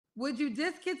Would you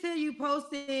discontinue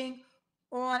posting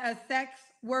on a sex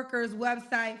worker's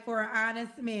website for an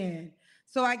honest man?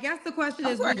 So I guess the question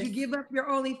Of is, would course. you give up your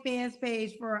OnlyFans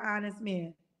page for an honest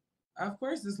man? Of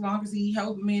course, as long as he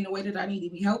helped me in the way that I need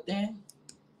to be helped in.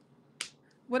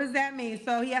 What does that mean?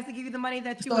 So he has to give you the money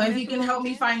that you So would if he initially can help put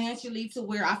me in? financially to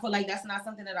where I feel like that's not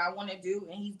something that I want to do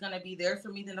and he's gonna be there for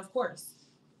me, then of course.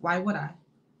 Why would I?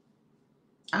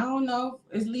 I don't know.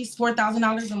 At least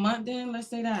 $4,000 a month then, let's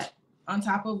say that. On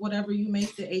top of whatever you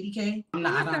make the 80K. I'm So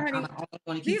not listen, I honey, don't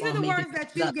want to keep these are on the making words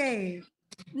that things you up. gave.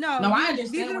 No, No, I these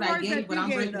understand are what the I words gave, that but you I'm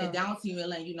gave breaking it though. down to you and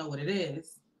letting you know what it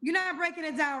is. You're not breaking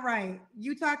it down right.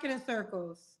 You talking in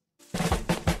circles.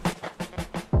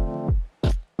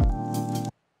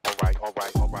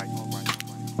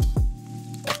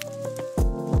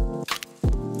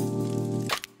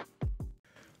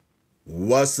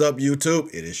 What's up, YouTube?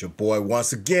 It is your boy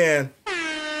once again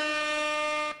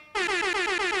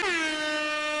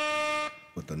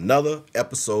with another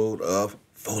episode of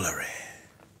Foolery.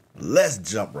 Let's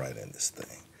jump right in this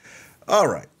thing. All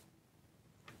right.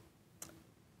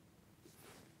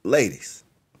 Ladies,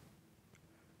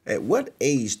 at what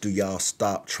age do y'all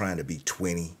stop trying to be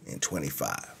 20 and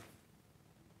 25?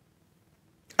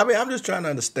 I mean, I'm just trying to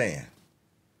understand.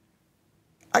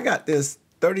 I got this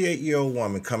 38-year-old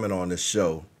woman coming on this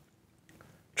show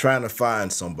trying to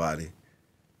find somebody,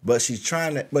 but she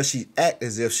act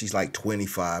as if she's like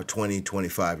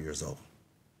 25 years old.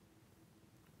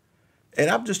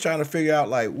 And I'm just trying to figure out,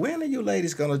 like, when are you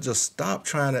ladies gonna just stop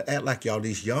trying to act like y'all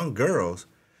these young girls?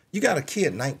 You got a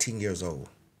kid 19 years old.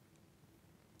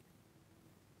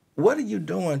 What are you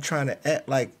doing trying to act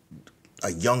like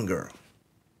a young girl?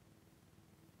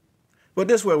 But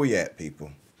this is where we at,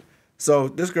 people. So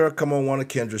this girl come on one of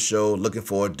Kendra's show looking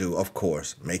for a dude, of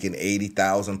course, making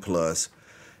 80,000 plus,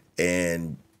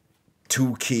 and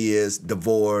 2 kids,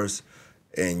 divorce,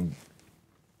 and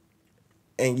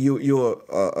you're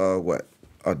what,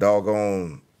 a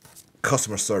doggone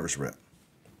customer service rep,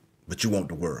 but you want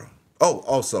the world. Oh,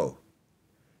 also,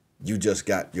 you just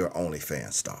got your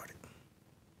OnlyFans started.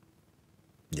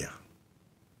 Yeah.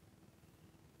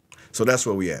 So that's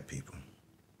where we at, people.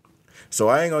 So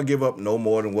I ain't gonna give up no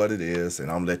more than what it is, and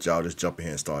I'm gonna let y'all just jump in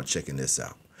here and start checking this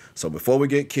out. So before we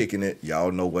get kicking it,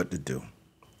 y'all know what to do.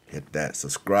 Hit that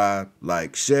subscribe,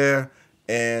 like, share,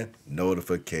 and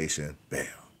notification bell.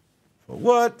 For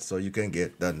what? So you can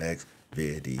get the next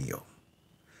video.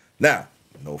 Now,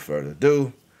 no further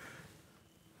ado,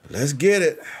 let's get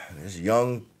it. This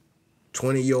young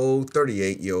 20-year-old,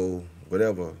 38-year-old,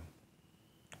 whatever,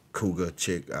 cougar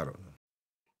chick, I don't know.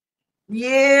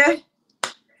 Yeah.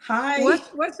 Hi.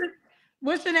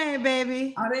 What's your name,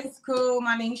 baby? Oh, that's cool.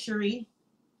 My name's Cherie.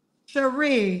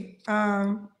 Cherie.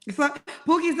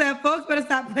 Pookie said, folks better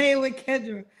stop playing with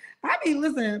Kendra. I mean,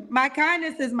 listen, my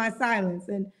kindness is my silence,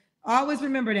 and always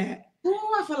remember that. Ooh,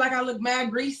 I feel like I look mad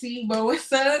greasy, but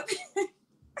what's up? Okay?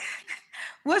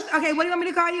 What do you want me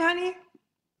to call you, honey?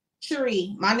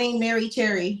 Cherie. My name Mary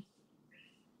Cherry.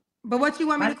 But what you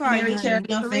want me My to name call Mary you, Cherry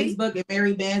honey? on Cherie? Facebook and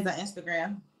Mary Bands on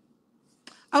Instagram.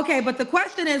 Okay, but the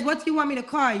question is, what do you want me to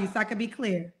call you so I can be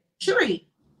clear? Cherie.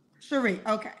 Cherie.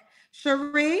 Okay.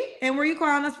 Cherie, and where you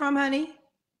calling us from, honey?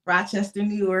 Rochester,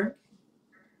 New York.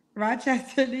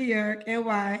 Rochester, New York. And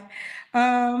why?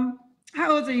 How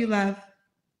old are you, love?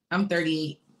 I'm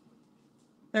 38.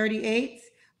 38.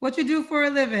 What you do for a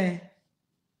living?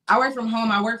 I work from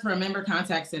home. I work for a member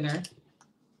contact center.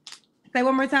 Say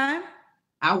one more time.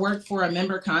 I work for a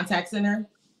member contact center.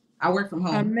 I work from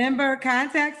A home. member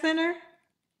contact center?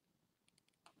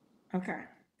 Okay.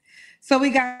 So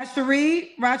we got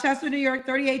Cherie, Rochester, New York,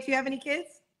 38. Do you have any kids?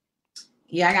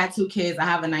 Yeah, I got 2 kids. I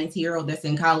have a 19-year-old that's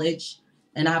in college,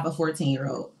 and I have a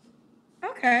 14-year-old.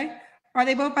 Okay. Are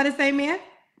they both by the same man?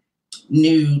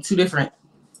 No, 2 different.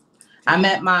 I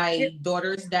met my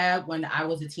daughter's dad when I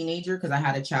was a teenager because I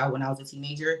had a child when I was a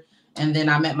teenager. And then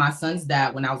I met my son's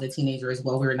dad when I was a teenager as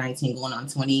well. We were 19 going on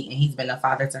 20, and he's been a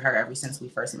father to her ever since we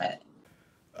first met.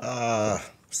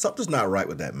 Something's not right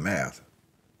with that math.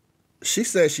 She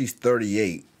says she's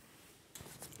 38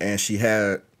 and she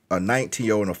had a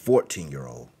 19-year-old and a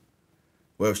 14-year-old.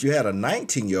 Well, if you had a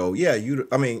 19-year-old,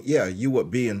 you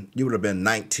would have been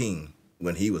 19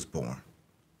 when he was born.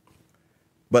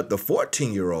 But the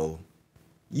 14-year-old,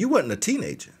 you wasn't a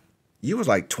teenager. You was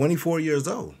like 24 years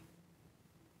old.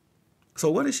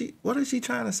 So what is she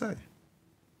trying to say?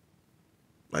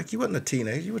 Like, you wasn't a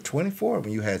teenager. You were 24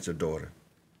 when you had your daughter.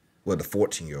 Well, the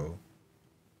 14-year-old.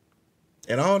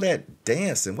 And all that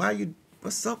dancing,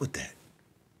 what's up with that?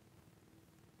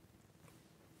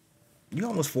 You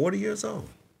almost 40 years old.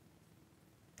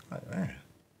 Like, man.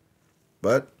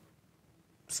 But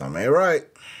something ain't right.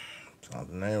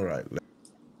 Something ain't right.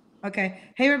 Okay.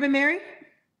 Have you ever been married?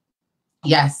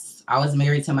 Yes, I was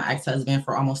married to my ex-husband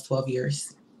for almost 12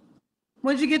 years.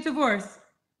 When did you get divorced?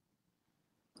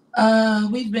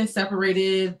 We've been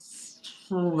separated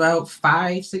for about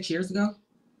 5, 6 years ago.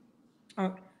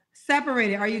 Oh,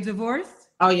 separated. Are you divorced?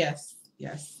 Oh, yes,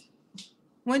 yes.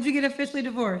 When did you get officially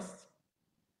divorced?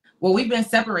 Well, we've been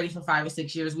separated for 5 or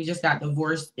 6 years. We just got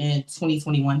divorced in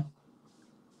 2021.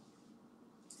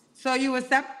 So you were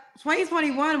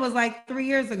 2021 was like 3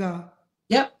 years ago.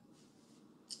 Yep.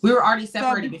 We were already So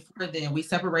separated before then. We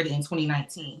separated in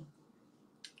 2019.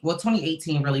 Well,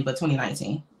 2018 really, but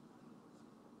 2019.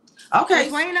 Okay.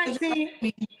 2019.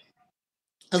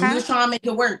 Because we was trying to make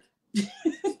it work.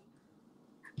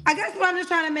 I guess what I'm just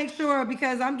trying to make sure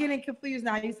because I'm getting confused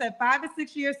now. You said 5 to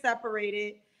 6 years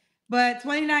separated, but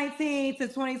 2019 to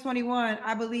 2021,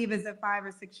 I believe, is at 5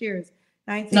 or 6 years.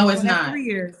 19. No, it's that's not. 3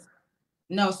 years.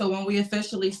 No, so when we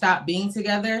officially stopped being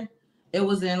together, it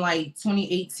was in like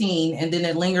 2018, and then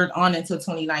it lingered on until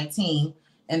 2019,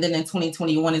 and then in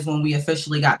 2021 is when we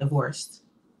officially got divorced.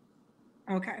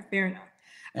 Okay, fair enough.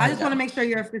 I just want to make sure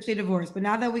you're officially divorced, but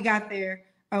now that we got there,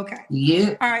 okay.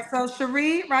 Yeah. All right, so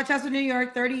Cherie, Rochester, New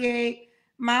York, 38,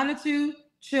 mom of 2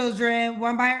 children,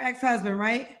 one by her ex-husband,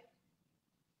 right?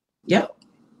 Yep.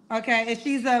 Okay, and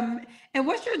she's and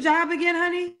what's your job again,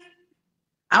 honey?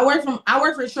 I work for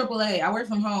AAA. I work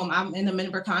from home. I'm in the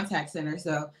member contact center,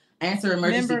 so I answer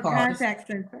emergency Member calls. contact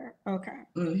center. Okay.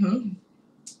 Mm-hmm.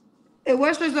 And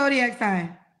what's your zodiac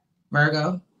sign?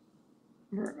 Virgo.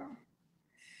 Virgo.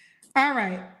 All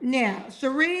right. Now,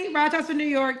 Cherie, Rochester, New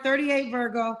York, 38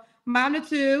 Virgo, mom of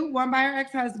 2, one by her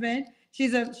ex-husband.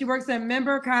 She works in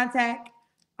member contact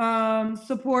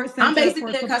support center. I'm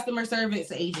basically a customer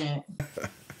service agent.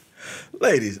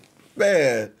 Ladies,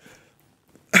 man.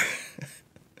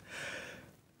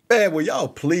 Man, will y'all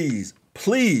please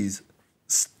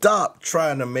stop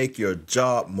trying to make your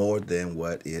job more than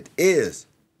what it is?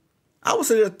 I was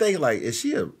sitting there thinking, like, is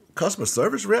she a customer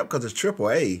service rep? Because it's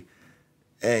AAA,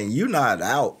 and you're not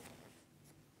out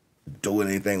doing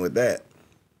anything with that.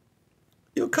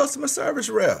 You're a customer service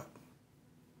rep.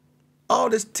 All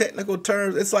this technical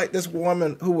terms. It's like this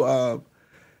woman who,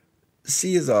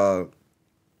 she is a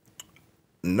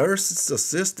nurse's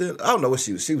assistant. I don't know what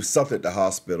she was. She was something at the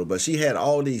hospital, but she had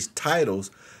all these titles,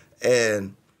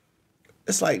 and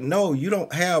it's like, no, you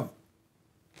don't have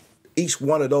each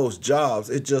one of those jobs.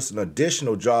 It's just an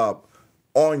additional job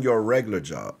on your regular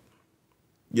job.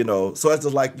 You know, so it's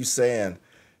just like you saying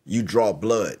you draw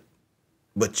blood,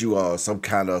 but you are some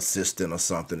kind of assistant or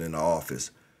something in the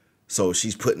office. So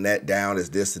she's putting that down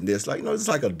as this and this. Like, no, it's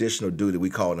like additional duty we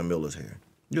call in the military.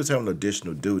 You just have an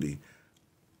additional duty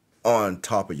on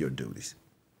top of your duties.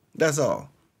 That's all.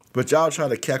 But y'all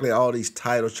trying to calculate all these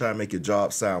titles, trying to make your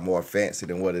job sound more fancy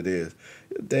than what it is.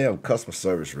 You're a damn customer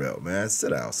service rep, man.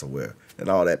 Sit down somewhere. And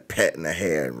all that patting the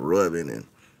hair and rubbing and...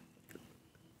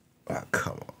 Oh,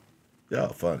 come on.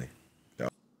 Y'all funny.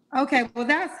 Okay, well,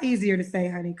 that's easier to say,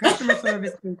 honey. Customer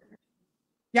service.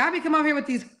 Y'all be coming over here with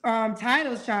these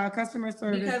titles, child. Customer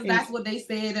service. Because that's what they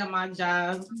said at my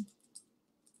job.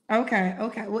 Okay.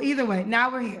 Well, either way,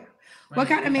 now we're here. Right. What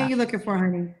kind of man you looking for,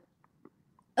 honey?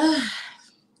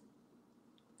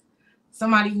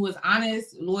 Somebody who is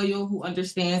honest, loyal, who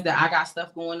understands that I got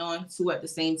stuff going on too at the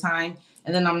same time.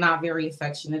 And then I'm not very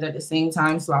affectionate at the same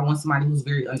time. So I want somebody who's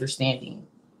very understanding.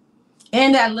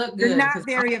 And that look good. You're not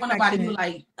very affectionate. I want somebody who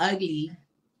like ugly.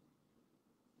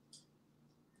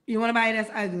 You want somebody that's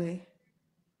ugly?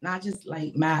 Not just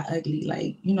like mad ugly.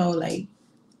 Like, you know, like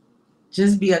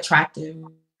just be attractive.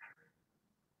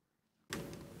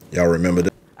 Y'all remember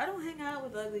that? I don't hang out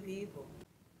with ugly people.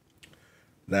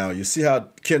 Now, you see how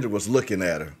Kendra was looking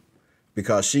at her,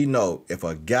 because she know if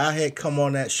a guy had come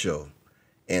on that show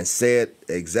and said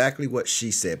exactly what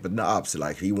she said, but the opposite,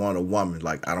 like he want a woman,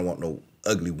 like I don't want no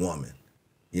ugly woman,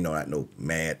 you know, not no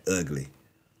mad ugly.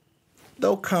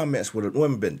 Those comments would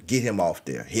have been get him off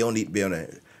there. He don't need to be on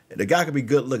there. The guy could be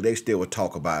good looking, they still would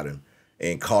talk about him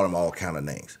and call him all kind of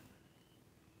names,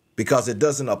 because it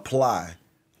doesn't apply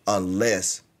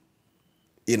unless,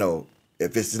 you know,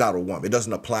 if it's not a woman, it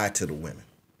doesn't apply to the women.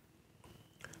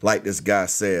 Like this guy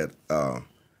said,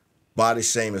 body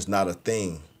shame is not a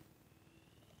thing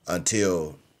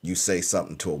until you say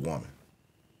something to a woman.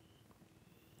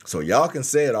 So y'all can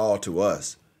say it all to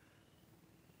us,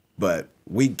 but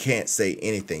we can't say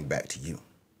anything back to you.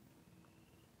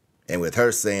 And with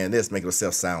her saying this, making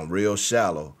herself sound real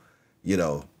shallow, you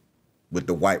know, with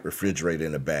the white refrigerator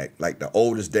in the back, like the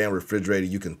oldest damn refrigerator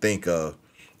you can think of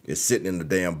is sitting in the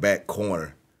damn back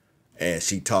corner. And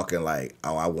she talking like,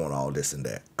 oh, I want all this and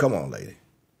that. Come on, lady.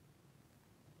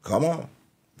 Come on.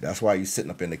 That's why you're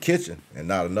sitting up in the kitchen and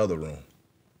not another room.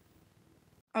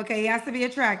 Okay, he has to be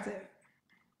attractive.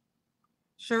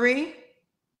 Cherie?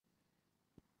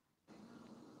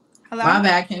 Hello? My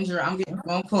bad, Kendra. I'm getting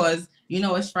phone calls. You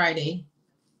know it's Friday.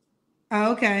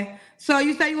 Oh, okay. So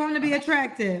you said you want him to be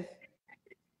attractive.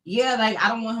 Yeah, like I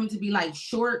don't want him to be like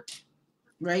short,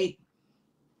 right?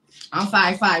 I'm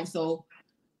 5'5", so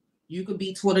you could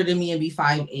be taller than me and be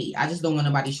 5'8". I just don't want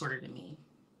nobody shorter than me.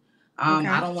 Okay.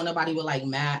 I don't want nobody with like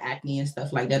mad acne and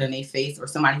stuff like that in their face, or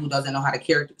somebody who doesn't know how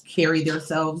to carry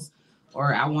themselves.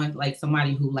 Or I want like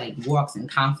somebody who like walks in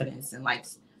confidence and like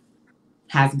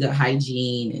has good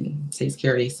hygiene and takes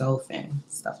care of themselves and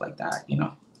stuff like that, you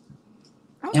know.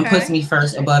 Okay. And puts me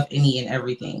first above any and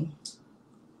everything.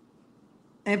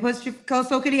 And puts you,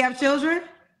 so could he have children?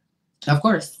 Of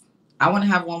course. I want to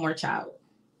have one more child.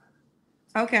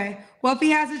 Okay. Well, if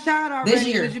he has a child already, This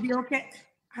year. would you be okay?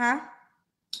 Huh?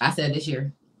 I said this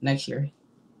year, next year.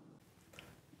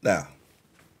 Now,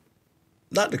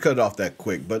 not to cut it off that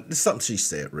quick, but it's something she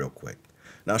said real quick.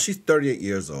 Now, she's 38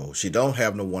 years old. She don't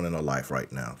have no one in her life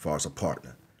right now as far as a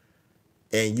partner.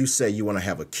 And you say you want to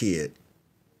have a kid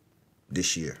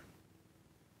this year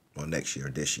or next year,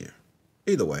 this year.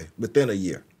 Either way, within a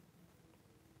year.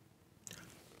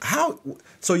 How?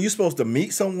 So you're supposed to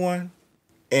meet someone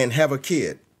and have a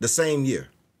kid the same year?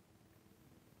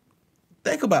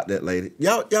 Think about that, lady.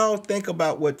 Y'all think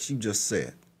about what you just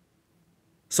said.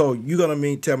 So you're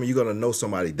gonna tell me you're gonna know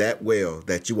somebody that well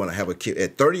that you want to have a kid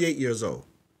at 38 years old?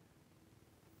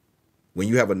 When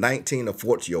you have a 19 or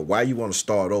 40-year-old, why you want to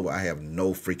start over? I have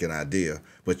no freaking idea.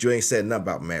 But you ain't said nothing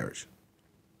about marriage.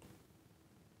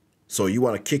 So you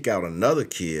want to kick out another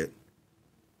kid,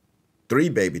 3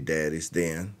 baby daddies,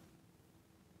 then?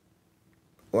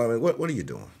 Well, I mean, what are you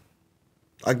doing?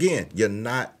 Again, you're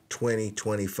not 20,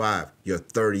 25. You're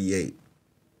 38.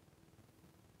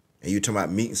 And you're talking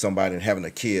about meeting somebody and having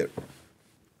a kid.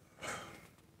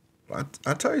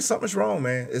 I tell you, something's wrong,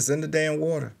 man. It's in the damn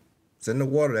water. It's in the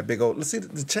water, that big old... Let's see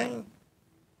the chain.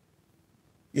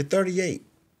 You're 38.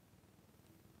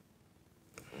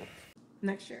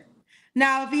 Next year.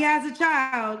 Now, if he has a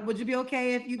child, would you be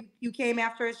okay if you came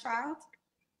after his child?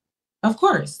 Of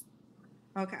course.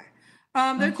 Okay.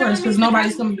 Of course, because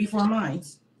nobody's coming before mine.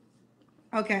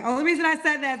 Okay. Only reason I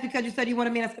said that is because you said you want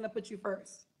a man that's going to put you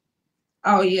first.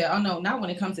 Oh, yeah. Oh, no. Not when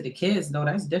it comes to the kids, though.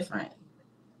 That's different.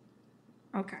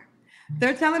 Okay.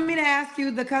 They're telling me to ask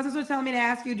you, the cousins are telling me to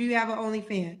ask you, do you have an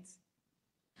OnlyFans?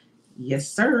 Yes,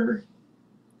 sir.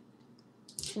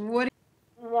 What?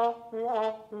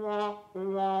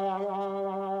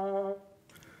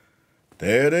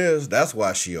 There it is. That's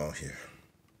why she on here.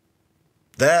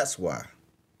 That's why.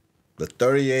 The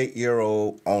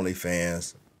 38-year-old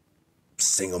OnlyFans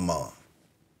single mom.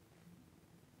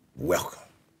 Welcome.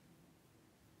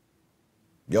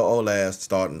 Your old ass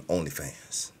starting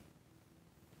OnlyFans.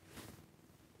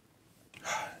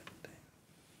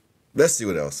 Let's see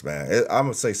what else, man. I'm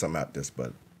going to say something about this,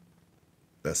 but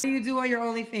let's What do you do on your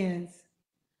OnlyFans?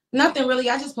 Nothing really.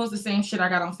 I just post the same shit I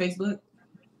got on Facebook.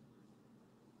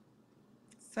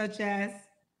 Such as?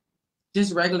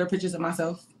 Just regular pictures of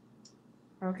myself.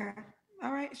 Okay.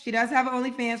 All right. She does have an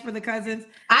OnlyFans for the cousins.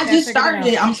 I just started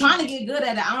it. I'm trying to get good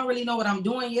at it. I don't really know what I'm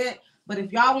doing yet. But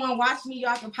if y'all want to watch me,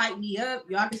 y'all can pipe me up.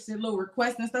 Y'all can send little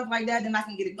requests and stuff like that. Then I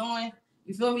can get it going.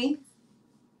 You feel me?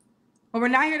 Well, we're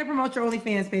not here to promote your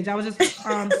OnlyFans page. I was just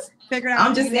figuring out.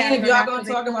 I'm just saying if y'all going to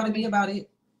talk about it, be about it.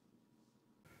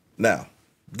 Now,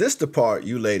 this the part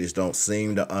you ladies don't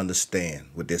seem to understand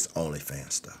with this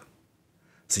OnlyFans stuff.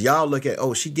 So y'all look at,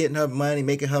 oh, she getting her money,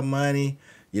 making her money.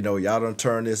 You know, y'all done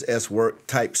turn this S-work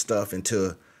type stuff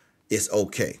into it's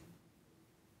okay.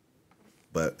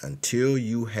 But until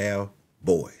you have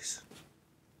boys,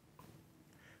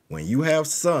 when you have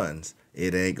sons,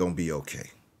 it ain't going to be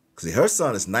okay. Because her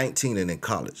son is 19 and in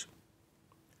college.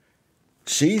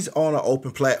 She's on an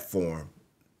open platform.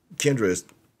 Kendra is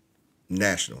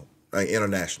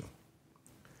international.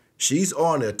 She's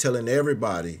on there telling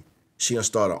everybody she gonna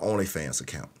start an OnlyFans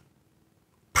account.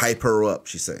 Pipe her up,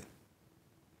 she say.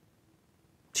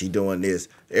 She doing this.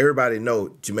 Everybody know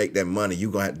to make that money, you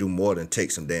gonna have to do more than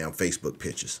take some damn Facebook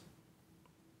pictures.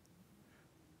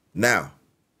 Now,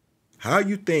 how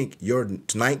you think your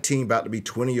 19 about to be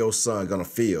 20-year-old son gonna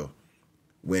feel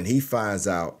when he finds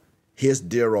out his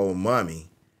dear old mommy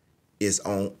is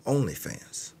on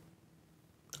OnlyFans?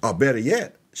 Or better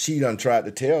yet, she done tried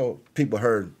to tell people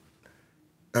her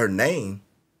name.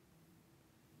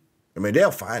 I mean,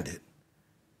 they'll find it.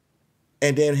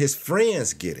 And then his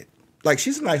friends get it. Like,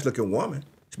 she's a nice looking woman.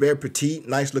 She's very petite,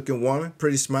 nice looking woman,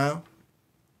 pretty smile.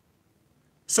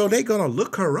 So they're gonna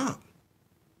look her up.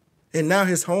 And now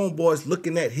his homeboy's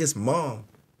looking at his mom.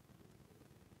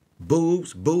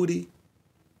 Boobs, booty,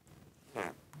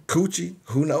 coochie,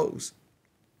 who knows?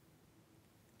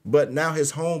 But now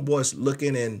his homeboy's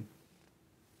looking, and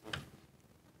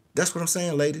that's what I'm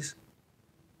saying, ladies.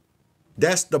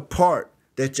 That's the part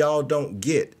that y'all don't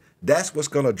get. That's what's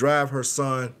going to drive her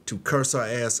son to curse her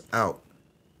ass out.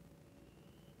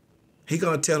 He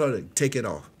going to tell her to take it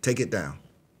off, take it down.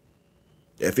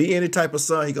 If he any type of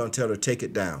son, he going to tell her to take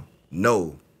it down.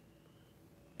 No.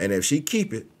 And if she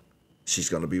keep it, she's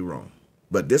going to be wrong.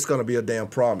 But this going to be a damn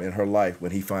problem in her life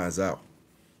when he finds out.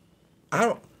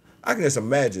 I can just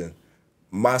imagine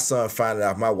my son finding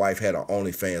out my wife had an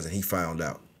OnlyFans and he found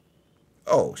out.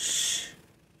 Oh,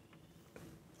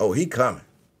 oh, he coming.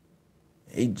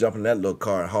 He jumping that little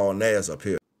car and hauling ass up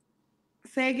here.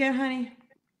 Say again, honey.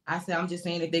 I said, I'm just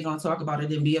saying if they're going to talk about it,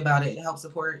 then be about it and help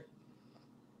support.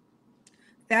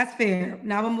 That's fair.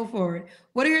 Now we'll move forward.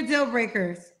 What are your deal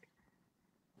breakers?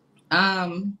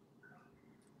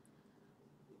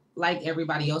 Like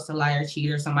everybody else, a liar,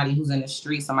 cheater, somebody who's in the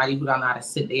street, somebody who don't know how to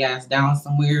sit their ass down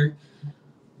somewhere,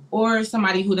 or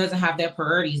somebody who doesn't have their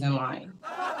priorities in line.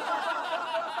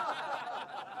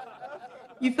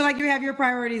 You feel like you have your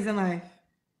priorities in life?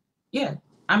 Yeah.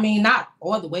 I mean, not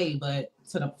all the way, but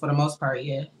for the most part,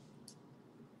 yeah.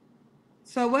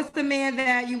 So what's the man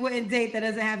that you wouldn't date that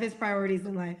doesn't have his priorities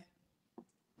in life?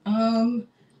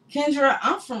 Kendra,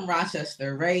 I'm from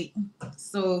Rochester, right?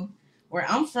 So where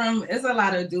I'm from, there's a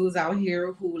lot of dudes out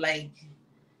here who like,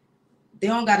 they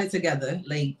don't got it together.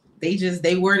 Like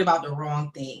they worried about the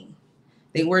wrong thing.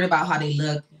 They worried about how they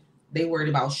look. They worried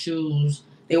about shoes.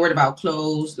 They worried about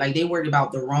clothes. Like they worried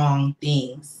about the wrong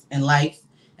things in life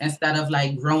instead of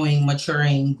like growing,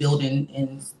 maturing, building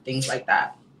and things like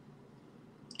that.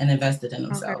 And invested in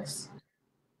themselves.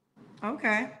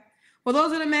 Okay. Well,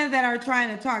 those are the men that are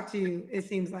trying to talk to you, it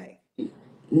seems like.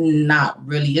 Not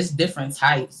really. It's different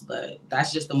types, but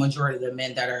that's just the majority of the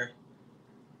men that are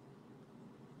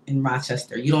in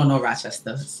Rochester. You don't know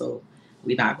Rochester, so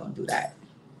we're not going to do that.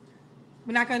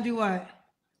 We're not going to do what?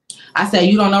 I said,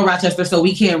 you don't know Rochester, so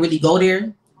we can't really go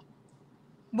there.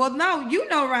 Well, no, you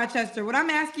know Rochester. What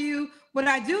I'm asking you, what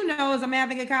I do know is I'm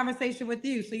having a conversation with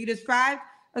you. So you described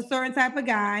a certain type of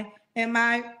guy. And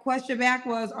my question back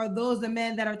was, are those the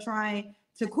men that are trying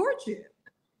to court you?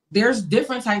 There's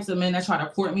different types of men that try to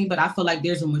court me, but I feel like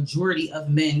there's a majority of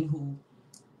men who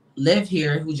live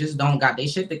here who just don't got their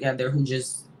shit together,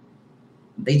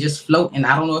 they just float. And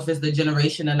I don't know if it's the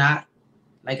generation or not.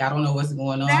 Like, I don't know what's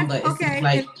going on, but it's okay.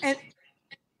 Like...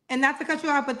 And not to cut you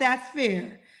off, but that's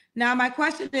fair. Now, my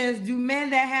question is, do men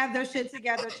that have their shit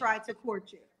together try to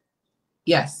court you?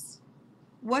 Yes.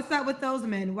 What's up with those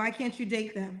men? Why can't you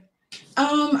date them?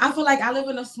 I feel like I live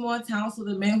in a small town, so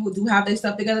the men who do have their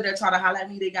stuff together, they try to holler at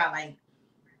me. They got like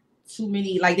too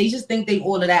many, like they just think they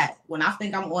all of that. When I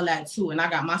think I'm all that too, and I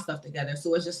got my stuff together.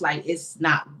 So it's just like it's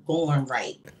not going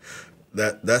right.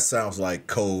 That sounds like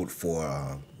code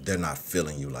for they're not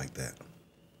feeling you like that.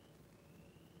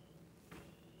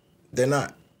 They're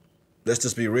not. Let's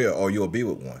just be real, or you'll be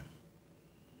with one.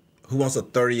 Who wants a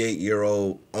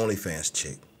 38-year-old OnlyFans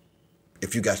chick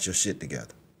if you got your shit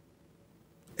together?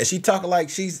 And she talking like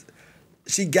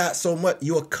she got so much.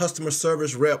 You're a customer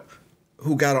service rep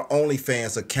who got an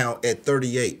OnlyFans account at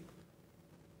 38.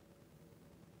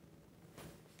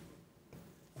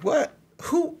 What?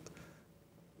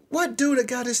 What dude that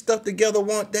got his stuff together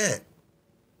want that?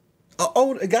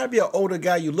 It got to be an older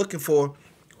guy you're looking for.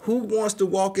 Who wants to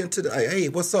walk into the, hey,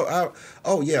 what's up?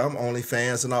 Oh, yeah, I'm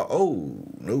OnlyFans. And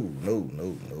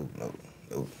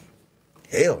no.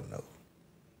 Hell no.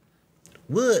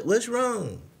 What? What's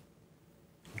wrong?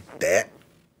 That.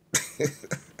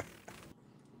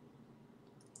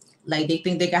 Like, they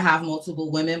think they can have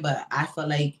multiple women, but I feel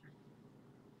like,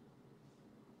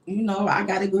 I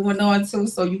got it going on too,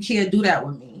 so you can't do that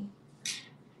with me.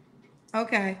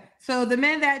 Okay. So the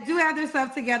men that do have their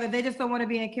stuff together, they just don't want to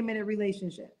be in committed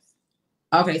relationships.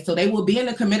 Okay, so they will be in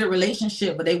a committed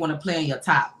relationship, but they want to play on your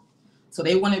top. So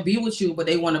they want to be with you, but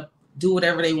they want to do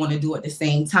whatever they want to do at the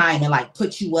same time and like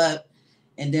put you up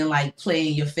and then like play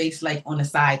in your face like on the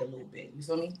side a little bit. You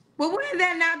feel me? Well, wouldn't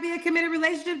that not be a committed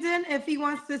relationship then if he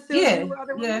wants to still do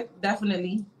other women? Yeah,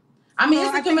 definitely. I mean,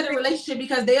 it's a committed relationship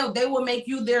because they will make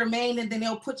you their main and then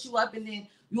they'll put you up and then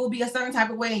you'll be a certain type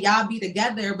of way and y'all be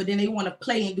together, but then they want to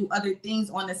play and do other things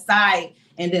on the side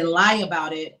and then lie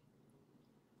about it.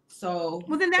 So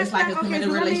then that's it's like a committed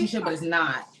relationship, but it's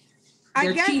not.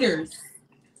 They're cheaters.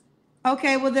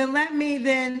 Okay, well then let me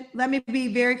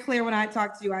be very clear when I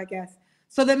talk to you, I guess.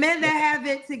 So the men that have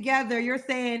it together, you're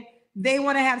saying they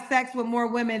want to have sex with more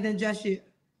women than just you.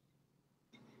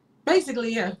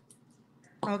 Basically, yeah.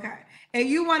 Okay. And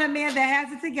you want a man that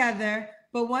has it together,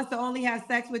 but wants to only have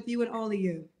sex with you and only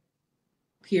you.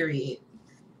 Period.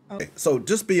 So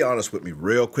just be honest with me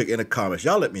real quick in the comments.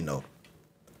 Y'all let me know.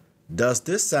 Does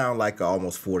this sound like an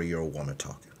almost 40-year-old woman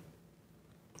talking?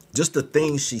 Just the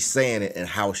things she's saying it and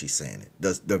how she's saying it.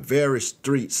 The very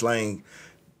street slang,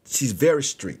 she's very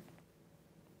street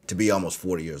to be almost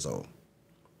 40 years old.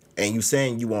 And you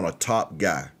saying you want a top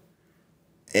guy.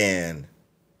 And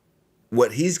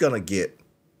what he's going to get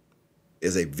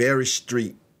is a very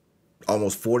street,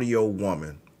 almost 40-year-old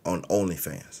woman on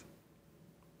OnlyFans.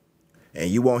 And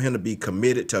you want him to be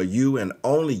committed to you and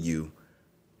only you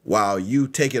while you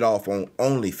take it off on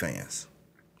OnlyFans.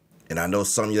 And I know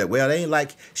some of you that, well, it ain't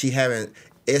like she having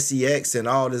sex and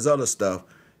all this other stuff.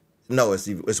 No,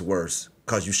 it's worse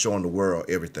because you're showing the world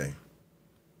everything.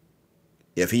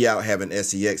 If he out having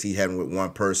sex, he having with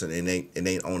one person and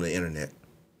ain't on the internet.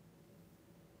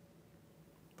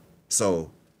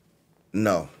 So,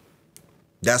 no.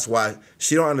 That's why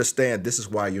she don't understand this is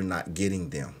why you're not getting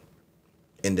them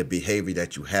in the behavior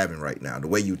that you're having right now. The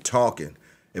way you talking.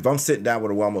 If I'm sitting down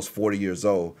with a woman almost 40 years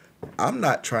old, I'm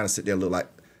not trying to sit there and look like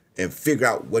and figure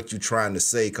out what you're trying to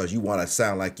say because you want to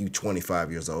sound like you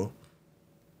 25 years old.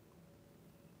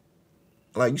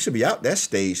 Like, you should be out that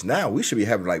stage now. We should be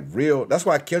having like real. That's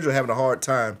why Kendra having a hard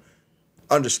time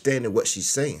understanding what she's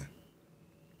saying.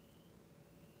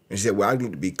 And she said, well, I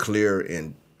need to be clear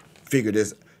and figure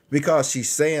this. Because she's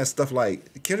saying stuff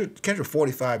like, Kendra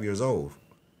 45 years old.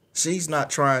 She's not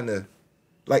trying to,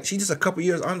 like, she's just a couple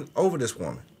years over this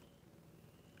woman.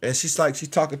 And she's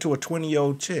talking to a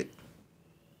 20-year-old chick.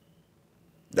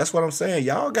 That's what I'm saying.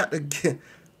 Y'all got to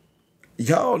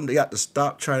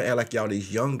stop trying to act like y'all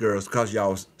these young girls because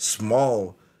y'all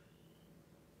small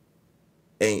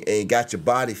and got your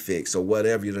body fixed or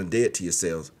whatever you done did to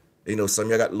yourselves. You know, some of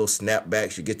y'all got little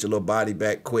snapbacks. You get your little body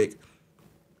back quick.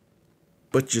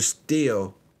 But you're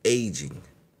still aging.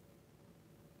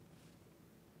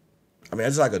 I mean,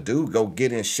 it's like a dude go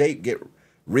get in shape, get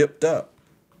ripped up.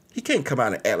 He can't come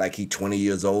out and act like he 20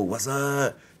 years old. What's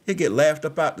up? He'll get laughed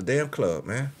up out the damn club,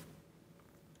 man.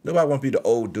 Nobody want to be the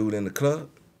old dude in the club.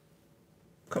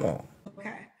 Come on.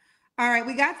 Okay. All right.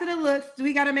 We got to the looks.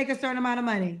 We got to make a certain amount of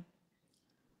money.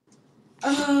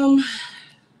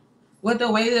 With the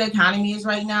way the economy is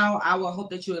right now, I will hope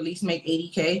that you at least make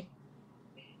 80K.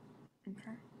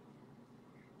 Okay.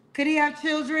 Could he have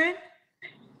children?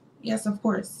 Yes, of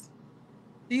course.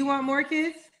 Do you want more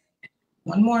kids?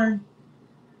 One more.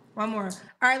 One more.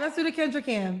 All right, let's do the Kendra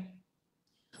cam.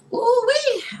 Ooh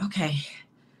wee. Okay.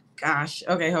 Gosh.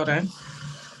 Okay, hold on.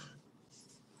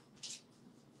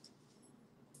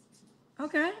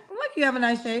 Okay. Look, you have a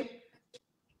nice shape.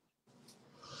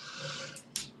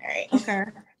 All right. Okay.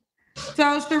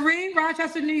 So, Sheree,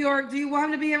 Rochester, New York. Do you want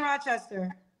him to be in Rochester?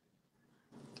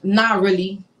 Not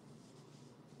really.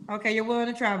 Okay, you're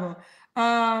willing to travel.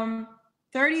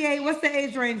 38. What's the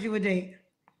age range you would date?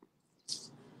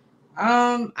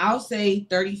 I'll say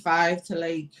 35 to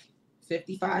like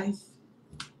 55.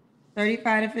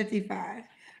 35 to 55.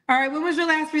 All right. When was your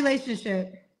last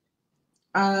relationship?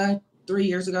 3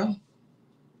 years ago.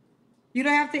 You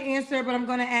don't have to answer, but I'm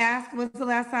going to ask. When's the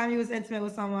last time you was intimate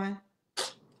with someone?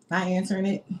 Not answering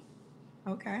it.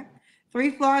 Okay.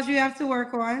 3 flaws you have to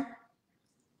work on.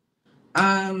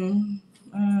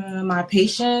 My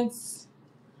patience.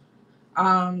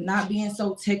 Not being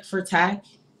so tick for tack.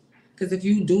 Because if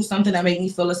you do something that make me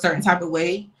feel a certain type of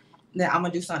way, then I'm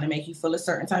gonna do something to make you feel a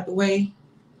certain type of way.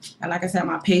 And like I said,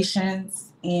 my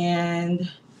patience and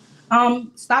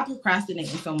stop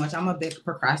procrastinating so much. I'm a big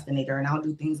procrastinator and I'll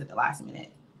do things at the last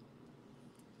minute.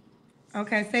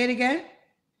 Okay, say it again.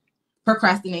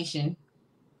 Procrastination.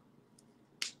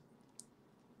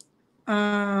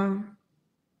 They're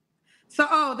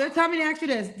telling me to ask you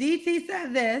this. DT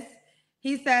said this.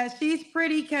 He says, she's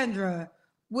pretty, Kendra.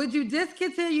 Would you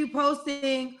discontinue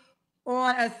posting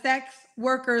on a sex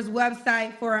worker's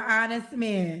website for an honest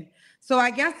man? So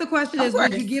I guess the question is,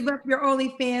 would you give up your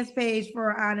OnlyFans page for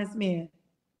an honest man?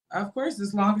 Of course,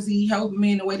 as long as he helped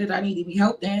me in the way that I need to be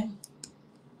helped in.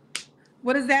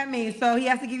 What does that mean? So he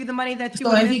has to give you the money that you.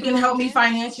 So if he can help me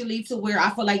financially to where I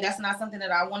feel like that's not something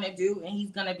that I want to do, and he's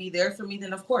gonna be there for me,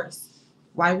 then of course,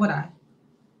 why would I?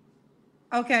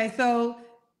 Okay, so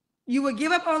you would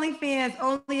give up OnlyFans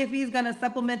only if he's gonna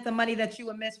supplement the money that you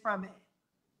would miss from it.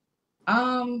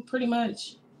 Pretty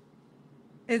much.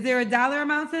 Is there a dollar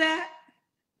amount to that?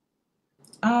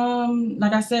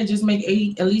 Like I said, just make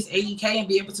at least 80K and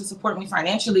be able to support me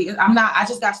financially. I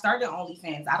just got started on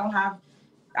OnlyFans. I don't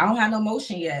have no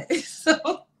motion yet.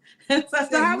 So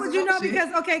So how would you know?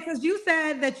 Because you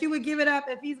said that you would give it up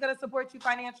if he's going to support you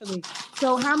financially.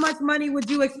 So how much money would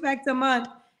you expect a month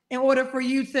in order for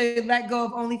you to let go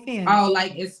of OnlyFans? Oh,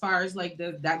 like as far as like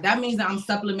that means that I'm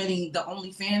supplementing the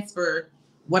OnlyFans for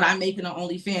what I'm making on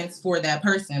OnlyFans for that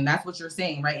person. That's what you're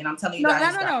saying, right? And I'm telling you No,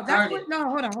 guys, no.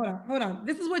 Hold on.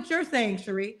 This is what you're saying,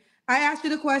 Cherie. I asked you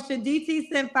the question. DT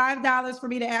sent $5 for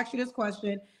me to ask you this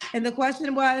question, and the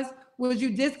question was, would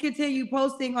you discontinue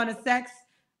posting on a sex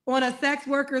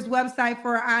worker's website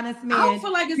for an honest man? I don't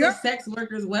feel like it's a sex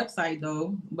worker's website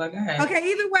though. But go ahead.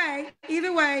 Okay,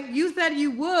 either way, you said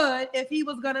you would if he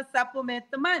was gonna supplement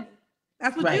the money.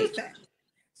 That's what you said.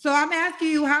 So I'm asking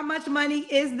you, how much money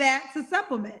is that to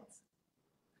supplement?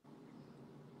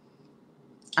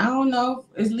 I don't know,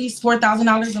 at least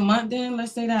 $4,000 a month. Then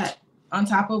let's say that on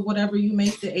top of whatever you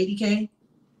make, the $80K.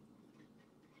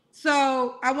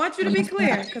 So I want you to be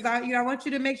clear, because I want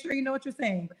you to make sure you know what you're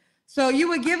saying. So you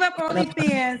would give up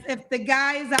OnlyFans if the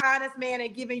guy is an honest man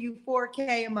and giving you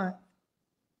 $4K a month.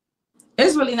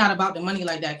 It's really not about the money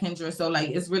like that, Kendra. So like,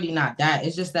 it's really not that.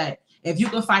 It's just that if you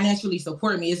can financially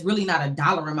support me, it's really not a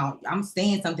dollar amount. I'm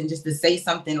saying something just to say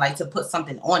something, like to put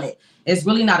something on it. It's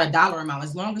really not a dollar amount.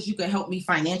 As long as you can help me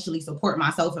financially support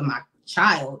myself and my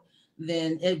child,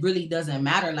 then it really doesn't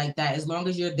matter like that. As long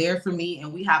as you're there for me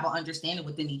and we have an understanding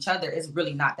within each other, it's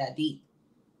really not that deep.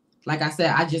 Like I said,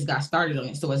 I just got started on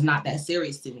it, so it's not that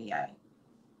serious to me yet.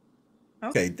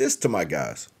 Okay, this to my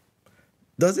guys.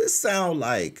 Does it sound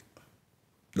like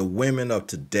the women of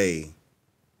today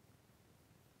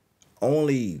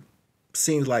only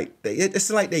seems like it's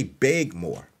like they beg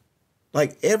more?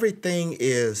 Like everything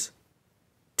is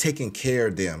taking care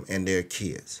of them and their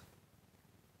kids.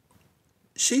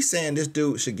 She's saying this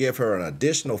dude should give her an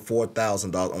additional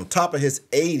 $4,000 on top of his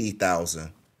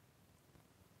 $80,000,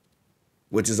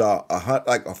 which is like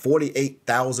a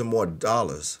 $48,000 more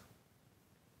dollars.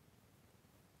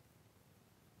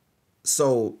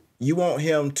 So you want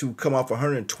him to come off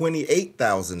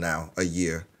 $128,000 now a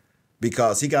year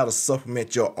because he got to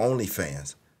supplement your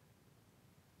OnlyFans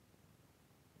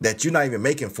that you're not even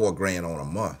making $4,000 on a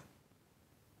month.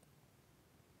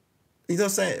 You know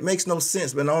what I'm saying? It makes no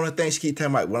sense. But the only thing she keep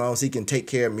talking about, well, he can take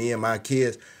care of me and my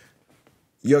kids.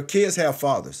 Your kids have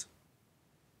fathers.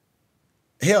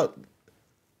 Hell,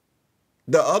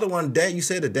 the other one, dad, you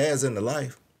said the dad's in the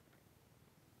life.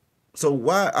 So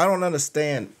why, I don't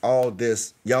understand all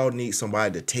this. Y'all need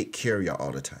somebody to take care of y'all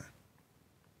all the time.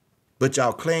 But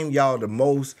y'all claim y'all the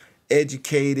most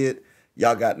educated.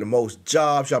 Y'all got the most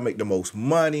jobs. Y'all make the most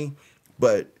money.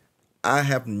 But I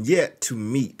have yet to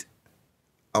meet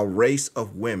a race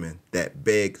of women that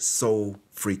beg so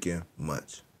freaking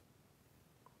much.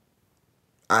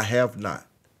 I have not.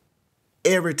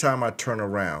 Every time I turn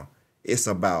around, it's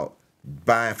about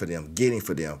buying for them, getting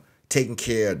for them, taking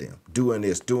care of them, doing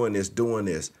this.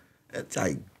 It's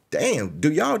like, damn,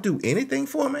 do y'all do anything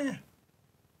for a man?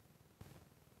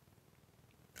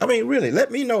 I mean, really, let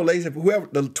me know, ladies, whoever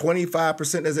the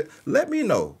 25% is, let me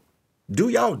know. Do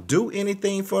y'all do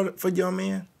anything for your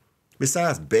men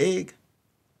besides beg?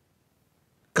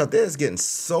 Because they're just getting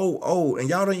so old, and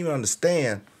y'all don't even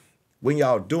understand when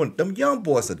y'all doing, them young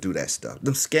boys that do that stuff,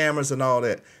 them scammers and all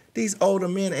that. These older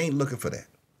men ain't looking for that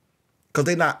because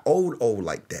they're not old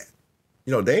like that.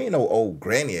 You know, they ain't no old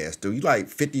granny ass dude. You like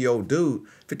 50-year-old dude.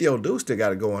 50-year-old dude still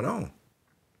got it going on.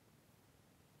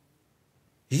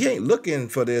 He ain't looking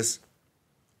for this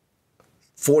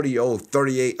 40-year-old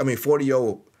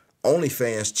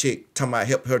OnlyFans chick talking about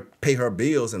help her pay her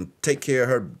bills and take care of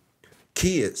her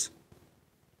kids.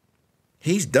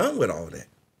 He's done with all that.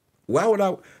 Why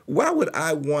would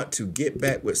I want to get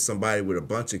back with somebody with a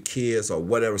bunch of kids or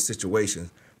whatever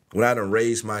situation when I done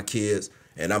raised my kids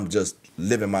and I'm just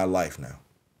living my life now?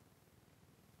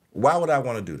 Why would I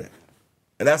want to do that?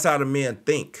 And that's how the men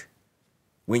think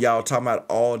when y'all talking about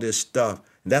all this stuff.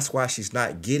 And that's why she's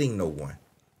not getting no one,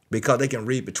 because they can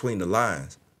read between the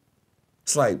lines.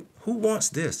 It's like, who wants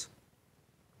this?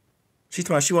 She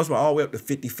wants me all the way up to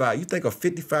 55. You think a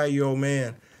 55-year-old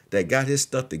man that got his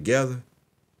stuff together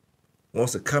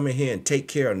wants to come in here and take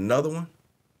care of another one?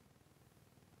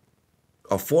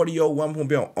 A 40-year-old woman who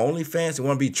be on OnlyFans and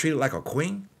want to be treated like a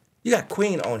queen? You got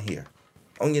queen on here,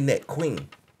 on your neck, queen.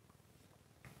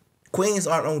 Queens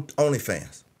aren't on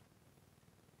OnlyFans.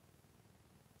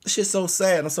 This shit's so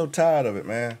sad. I'm so tired of it,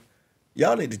 man.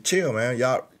 Y'all need to chill, man.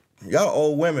 Y'all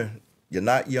old women, you're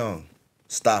not young.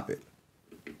 Stop it.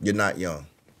 You're not young.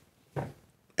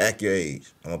 Act your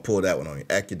age. I'm gonna pull that one on you.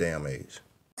 Act your damn age.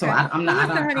 So I'm not.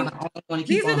 I don't want to keep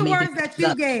These are the words that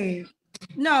you gave.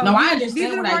 No, I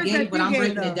understand what I gave, but I'm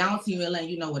breaking it down to you and letting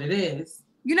you know what it is.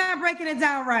 You're not breaking it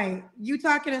down right. You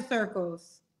talking in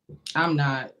circles. I'm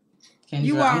not, Kendra.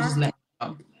 You I'm are. just letting you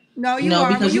know. No, You you know, are.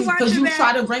 because When you watch it you back,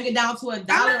 try to bring it down to a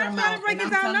dollar I'm not trying to amount, break and it I'm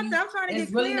down telling nothing. you, I'm trying to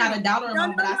it's get really not a dollar No,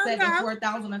 amount. But I said the no.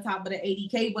 4,000 on top of the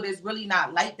 80K, but it's really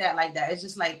not like that. It's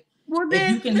just like, Well, if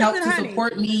then, you can help listen, to honey.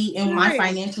 support me in my Cherie,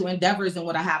 financial endeavors and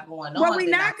what I have going what on, we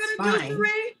then not that's gonna fine. do,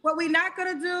 Cherie, what we not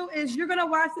gonna do is you're gonna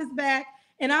watch this back,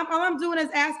 and all I'm doing is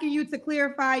asking you to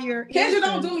clarify your Kendra, answer.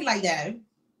 don't do me like that.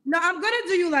 No, I'm gonna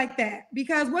do you like that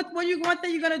because one thing you're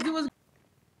gonna do is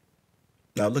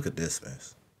Now look at this, man.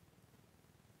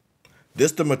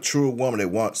 This the mature woman that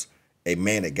wants a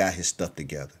man that got his stuff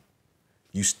together.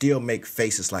 You still make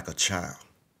faces like a child.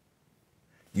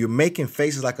 You're making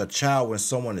faces like a child when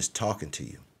someone is talking to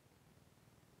you.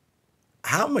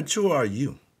 How mature are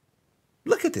you?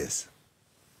 Look at this.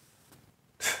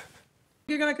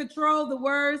 you're gonna control the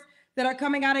words that are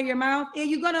coming out of your mouth, and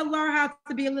you're gonna learn how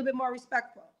to be a little bit more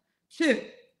respectful. Two.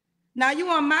 Now you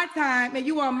on my time and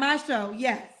you on my show.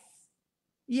 Yes.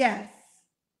 Yes.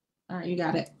 All right, you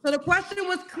got it. So the question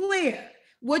was clear.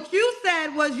 What you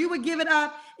said was you would give it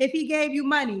up if he gave you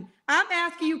money. I'm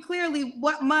asking you clearly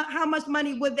how much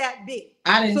money would that be?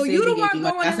 I didn't so say you if he the gave one me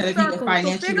money. going I in said if he could circles. So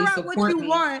financially figure out what support you me.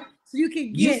 want so you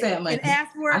can You get said it money. and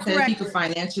ask for it I said if he could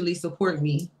correctly. financially support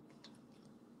me.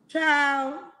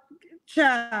 Child.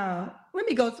 Let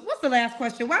me go. What's the last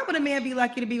question? Why would a man be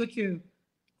lucky to be with you?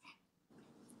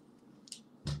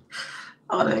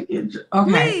 Oh, that kid.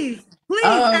 Okay. Please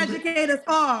educate us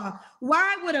all.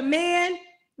 Why would a man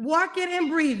walking and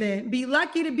breathing be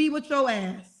lucky to be with your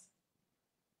ass?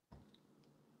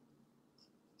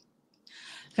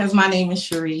 Because my name is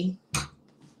Cherie.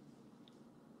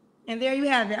 And there you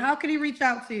have it. How could he reach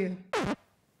out to you?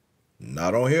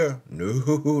 Not on here. No.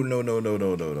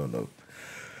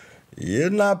 You're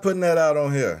not putting that out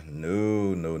on here.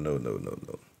 No.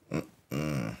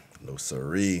 No,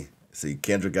 siree. See,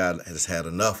 Kendra God has had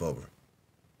enough of her.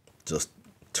 Just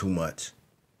too much.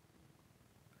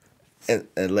 And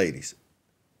ladies,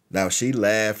 now she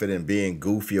laughing and being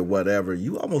goofy or whatever.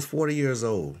 You almost 40 years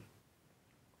old.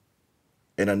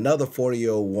 And another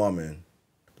 40-year-old woman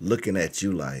looking at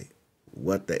you like,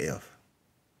 what the F?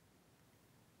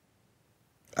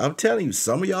 I'm telling you,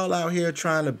 some of y'all out here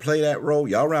trying to play that role,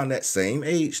 y'all around that same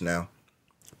age now.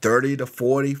 30 to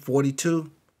 40,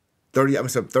 42.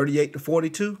 38 to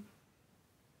 42.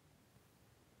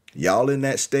 Y'all in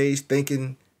that stage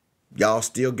thinking y'all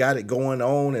still got it going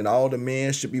on and all the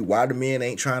men should be, why the men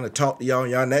ain't trying to talk to y'all?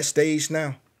 Y'all in that stage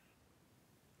now.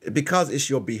 Because it's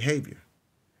your behavior.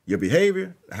 Your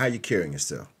behavior, how you carrying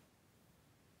yourself.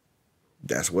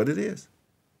 That's what it is.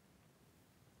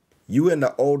 You in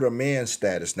the older man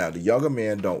status now. The younger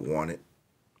man don't want it.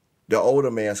 The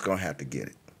older man's going to have to get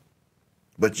it.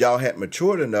 But y'all had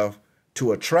matured enough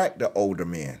to attract the older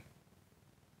man.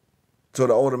 So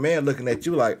the older man looking at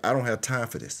you like, I don't have time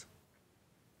for this.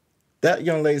 That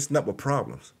young lady's nothing but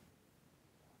problems.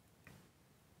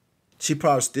 She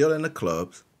probably still in the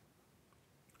clubs.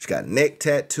 She got neck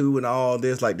tattoo and all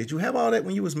this. Like, did you have all that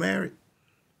when you was married?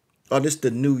 Or this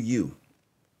the new you?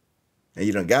 And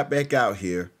you done got back out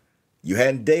here. You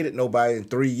hadn't dated nobody in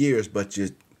 3 years, but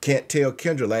you can't tell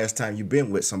Kendra last time you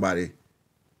been with somebody,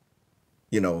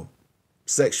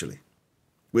 sexually.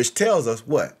 Which tells us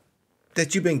what?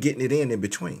 That you've been getting it in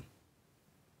between.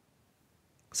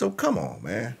 So come on,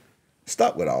 man.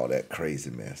 Stop with all that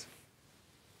crazy mess.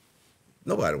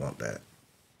 Nobody want that.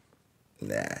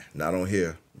 Nah, not on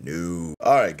here. No.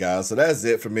 All right, guys. So that's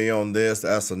it for me on this.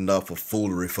 That's enough of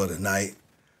foolery for tonight.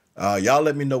 Y'all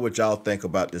let me know what y'all think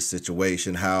about this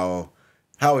situation. How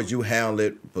would you handle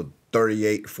it for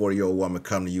 38, 40-year-old woman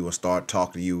come to you and start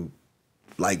talking to you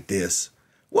like this?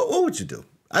 What would you do?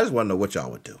 I just want to know what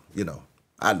y'all would do.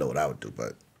 I know what I would do,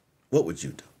 but what would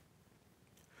you do?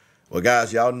 Well,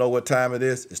 guys, y'all know what time it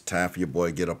is. It's time for your boy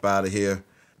to get up out of here.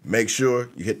 Make sure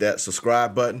you hit that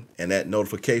subscribe button and that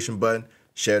notification button.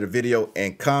 Share the video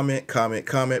and comment,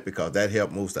 because that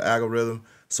helps moves the algorithm.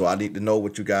 So I need to know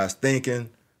what you guys thinking.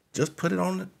 Just put it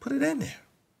in there.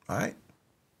 All right?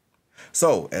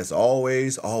 So, as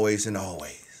always, it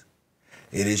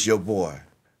is your boy,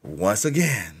 once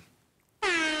again,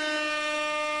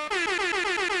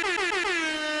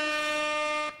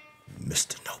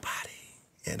 Mr. Nobody.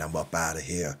 And I'm up out of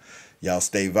here. Y'all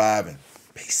stay vibing.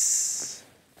 Peace.